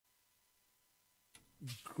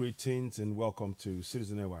Greetings and welcome to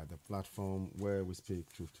Citizen Air, the platform where we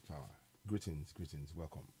speak truth to power. Greetings,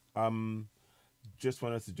 welcome. Just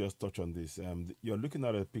wanted to just touch on this. You're looking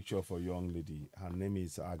at a picture of a young lady. Her name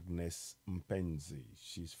is Agnes Mpenzi.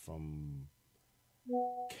 She's from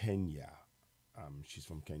Kenya. She's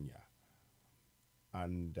from Kenya,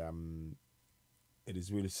 and it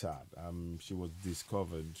is really sad. She was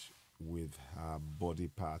discovered with her body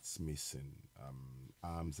parts missing,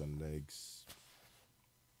 arms and legs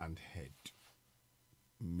and head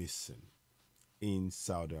missing in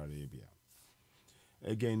Saudi Arabia.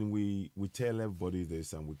 Again, we tell everybody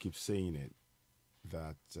this and we keep saying it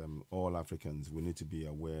that all Africans, we need to be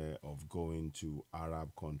aware of going to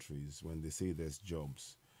Arab countries when they say there's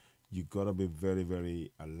jobs. You gotta be very,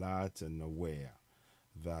 very alert and aware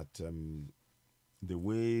that the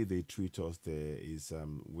way they treat us there is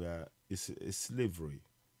it's slavery.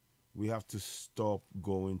 We have to stop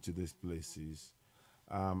going to these places,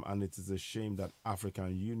 and it is a shame that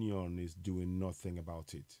African Union is doing nothing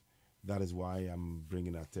about it. That is why I'm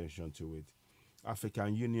bringing attention to it.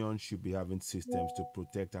 African Union should be having systems to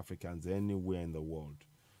protect Africans anywhere in the world,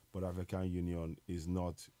 but African Union is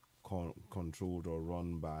not controlled or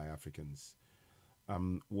run by Africans.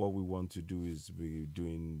 What we want to do is be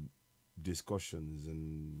doing discussions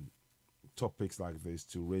and topics like this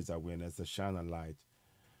to raise awareness, to shine a light,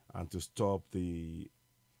 and to stop the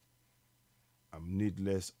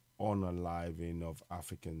needless unaliving of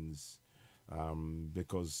Africans,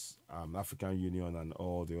 because African Union and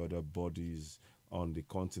all the other bodies on the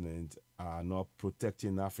continent are not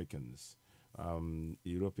protecting Africans.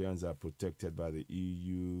 Europeans are protected by the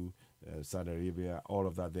EU, Saudi Arabia, all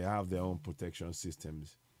of that. They have their own protection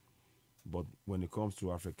systems. But when it comes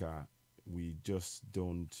to Africa, we just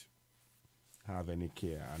don't have any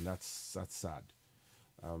care, and that's sad.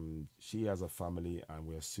 She has a family, and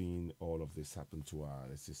we're seeing all of this happen to her.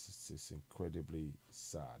 It's incredibly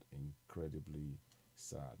sad, incredibly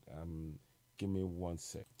sad. Give me one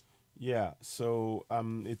sec. Yeah, so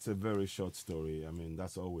it's a very short story. I mean,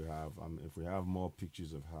 that's all we have. If we have more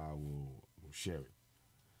pictures of her, we'll share it.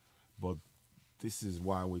 But this is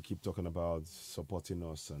why we keep talking about supporting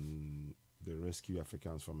us and the rescue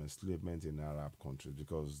Africans from enslavement in Arab countries,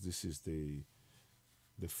 because this is the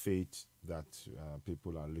fate that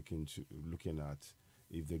people are looking at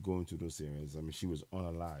if they go into those areas. I mean, she was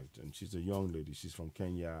unalived, and she's a young lady. She's from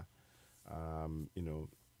Kenya. You know,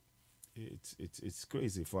 it's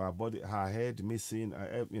crazy for her body, her head missing.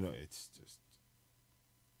 It's just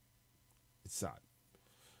it's sad.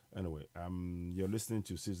 Anyway, you're listening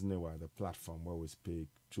to Season AY, the platform where we speak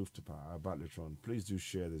truth to power about Latron. Please do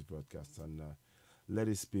share this broadcast and let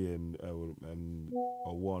this be a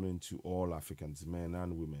warning to all Africans, men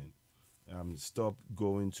and women. Stop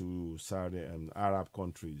going to Saudi and Arab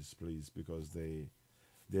countries, please, because they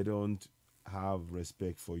don't have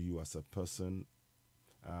respect for you as a person.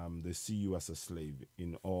 They see you as a slave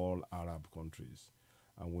in all Arab countries,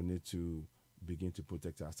 and we need to begin to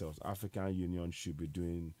protect ourselves. African Union should be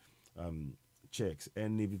doing um, checks.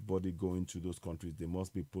 Anybody going to those countries, they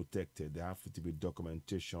must be protected. There have to be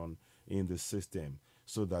documentation in the system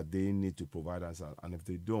so that they need to provide us. And if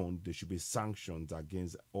they don't, there should be sanctions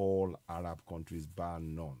against all Arab countries, bar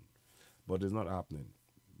none. But it's not happening.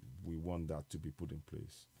 We want that to be put in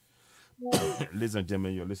place. Ladies and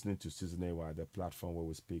gentlemen, you're listening to Season AY, the platform where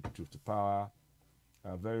we speak truth to power.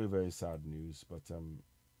 Very, very sad news, but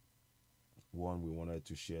one we wanted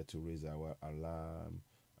to share to raise our alarm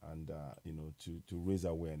and to raise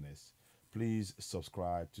awareness. Please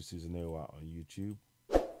subscribe to Season AY on YouTube.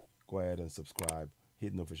 Go ahead and subscribe,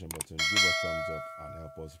 hit the notification button, give us thumbs up, and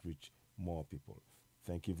help us reach more people.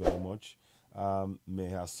 Thank you very much. May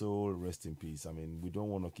her soul rest in peace. I mean, we don't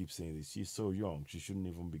want to keep saying this. She's so young; she shouldn't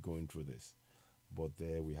even be going through this. But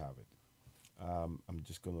there we have it. I'm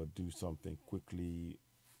just gonna do something quickly,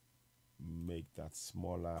 make that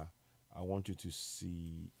smaller. I want you to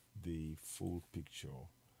see the full picture.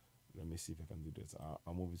 Let me see if I can do this.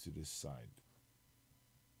 I'll move it to this side.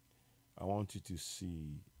 I want you to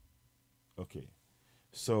see. Okay,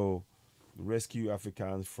 so rescue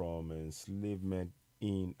Africans from enslavement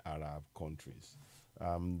in Arab countries.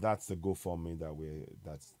 That's the GoFundMe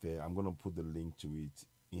that's there. I'm gonna put the link to it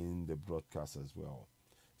in the broadcast as well.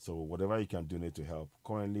 So whatever you can donate to help.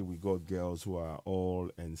 Currently, we got girls who are all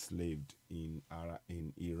enslaved in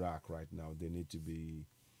Iraq right now. They need to be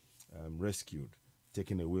rescued,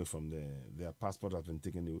 taken away from their passport has been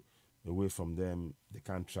taken away from them. They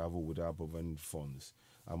can't travel without providing funds.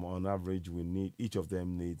 On average, we need each of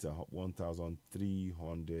them needs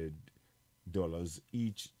 $1,300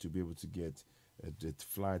 each to be able to get a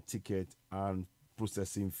flight ticket and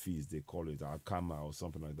processing fees, they call it, or kama or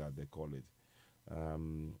something like that, they call it,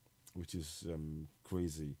 which is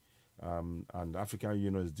crazy. And African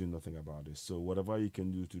Union is doing nothing about it. So whatever you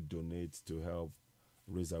can do to donate to help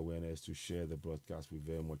raise awareness, to share the broadcast, we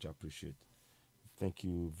very much appreciate. Thank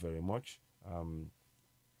you very much.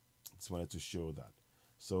 Just wanted to show that.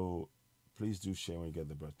 So please do share when you get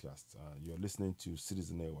the broadcast. You're listening to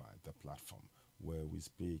Citizen AY, the platform where we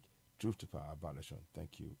speak truth to power about election.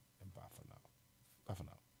 Thank you and bye for now. Bye for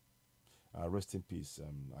now. Rest in peace,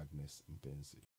 Agnes Mpenzi.